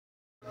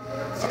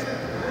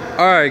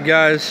Alright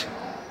guys,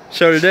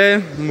 so today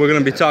we're going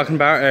to be talking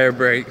about air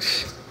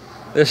brakes.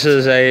 This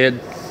is a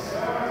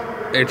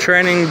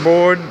training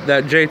board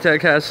that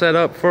J-Tech has set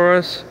up for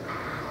us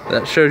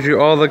that shows you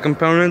all the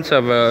components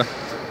of a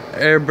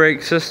air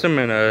brake system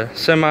in a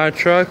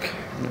semi-truck,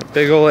 a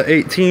big old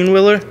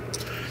 18-wheeler.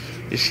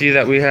 You see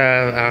that we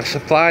have our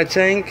supply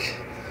tank,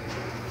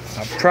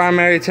 a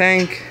primary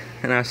tank,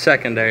 and our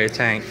secondary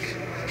tank.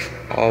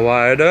 All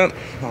wired up,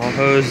 all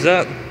hosed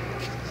up.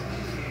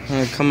 I'm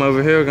going to come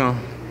over here, we're going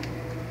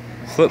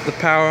to flip the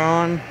power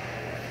on.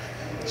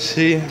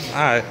 See,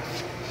 alright.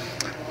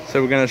 So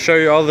we're going to show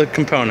you all the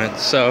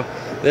components. So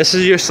this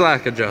is your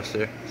slack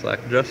adjuster.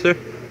 Slack adjuster,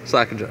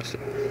 slack adjuster.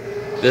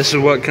 This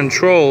is what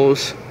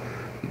controls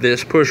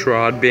this push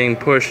rod being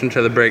pushed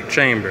into the brake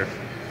chamber.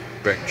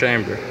 Brake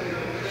chamber.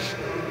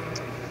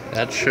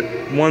 That's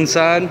one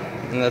side,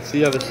 and that's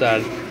the other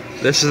side.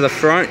 This is the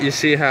front. You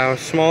see how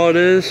small it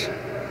is?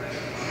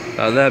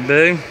 About that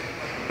big.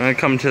 When I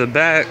come to the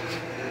back,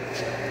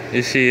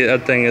 you see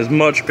that thing is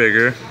much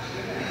bigger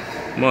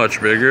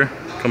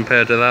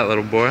compared to that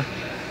little boy.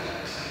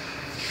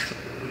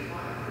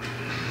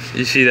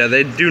 You see that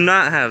they do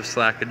not have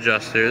slack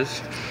adjusters.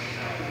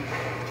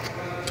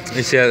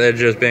 You see that they're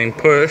just being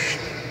pushed,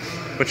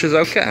 which is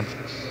okay.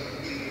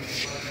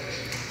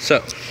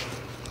 So,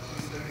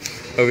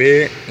 over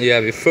here you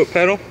have your foot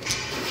pedal,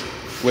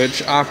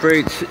 which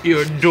operates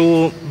your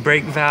dual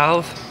brake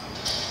valve,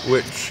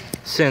 which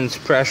sends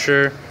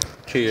pressure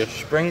to your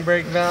spring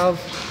brake valve,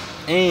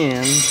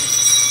 and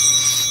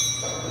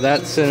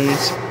that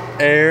sends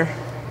air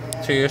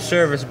to your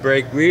service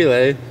brake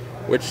relay,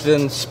 which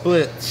then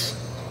splits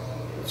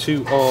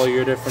to all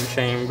your different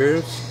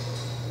chambers.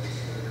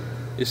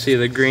 You see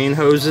the green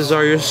hoses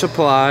are your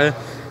supply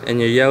and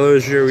your yellow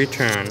is your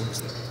return.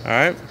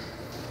 Alright?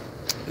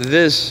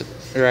 This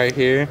right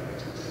here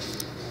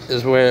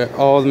is where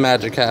all the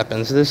magic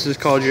happens. This is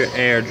called your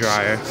air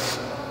dryer.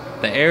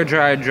 The air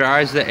dryer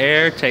dries the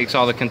air, takes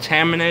all the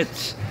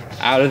contaminants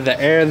out of the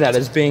air that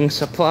is being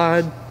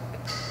supplied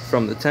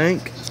from the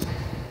tank.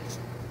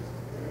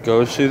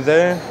 Goes through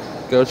there,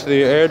 goes through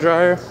your air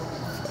dryer,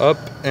 up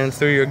and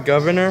through your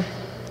governor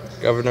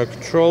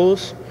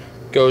controls,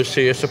 goes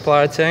to your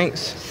supply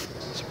tanks.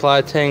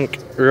 Supply tank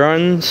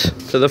runs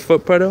to the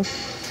foot pedal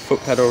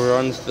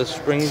runs to the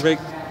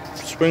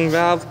spring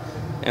valve,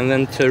 and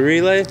then to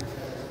relay.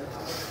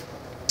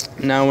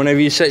 Now whenever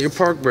you set your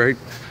park brake,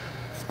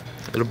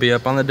 it'll be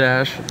up on the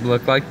dash,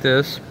 look like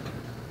this.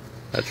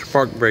 That's your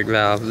park brake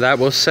valve. That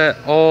will set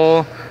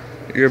all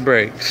your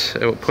brakes.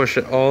 It will push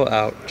it all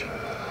out.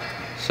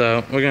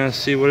 So we're gonna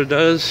see what it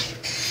does.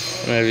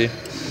 Maybe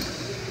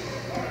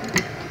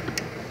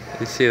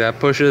you see that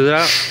pushes it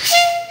out,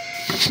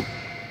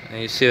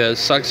 and you see that it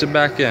sucks it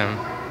back in.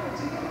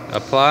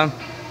 Apply.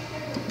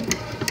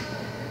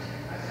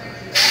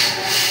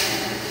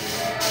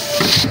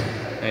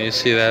 And you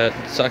see that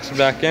it sucks it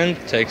back in,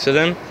 takes it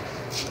in.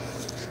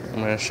 I'm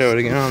gonna show it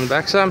again on the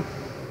back side.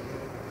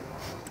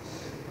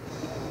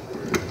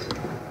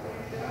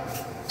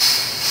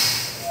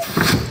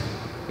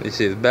 You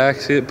see the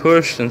backs get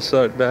pushed and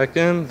sucked back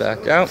in,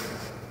 back out.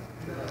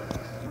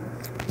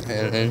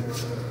 And then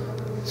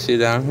see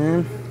down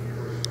here.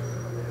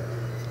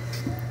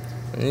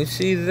 And you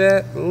see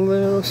that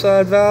little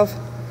side valve?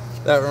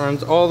 That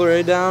runs all the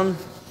way down,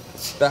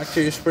 back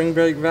to your spring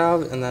brake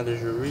valve, and that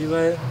is your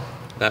relay.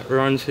 That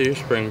runs to your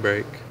spring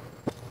brake.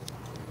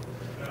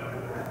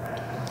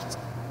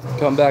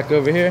 Come back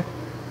over here,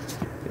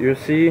 you'll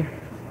see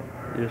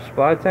your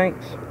supply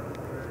tanks.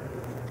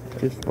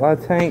 Your supply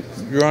tank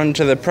run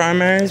to the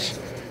primaries,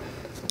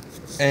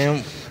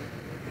 and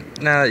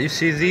now that you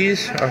see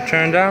these are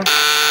turned on,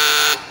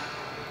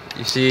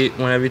 you see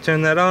whenever you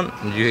turn that on,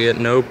 you get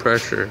no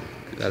pressure.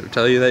 That'll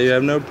tell you that you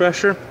have no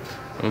pressure.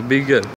 It'll be good.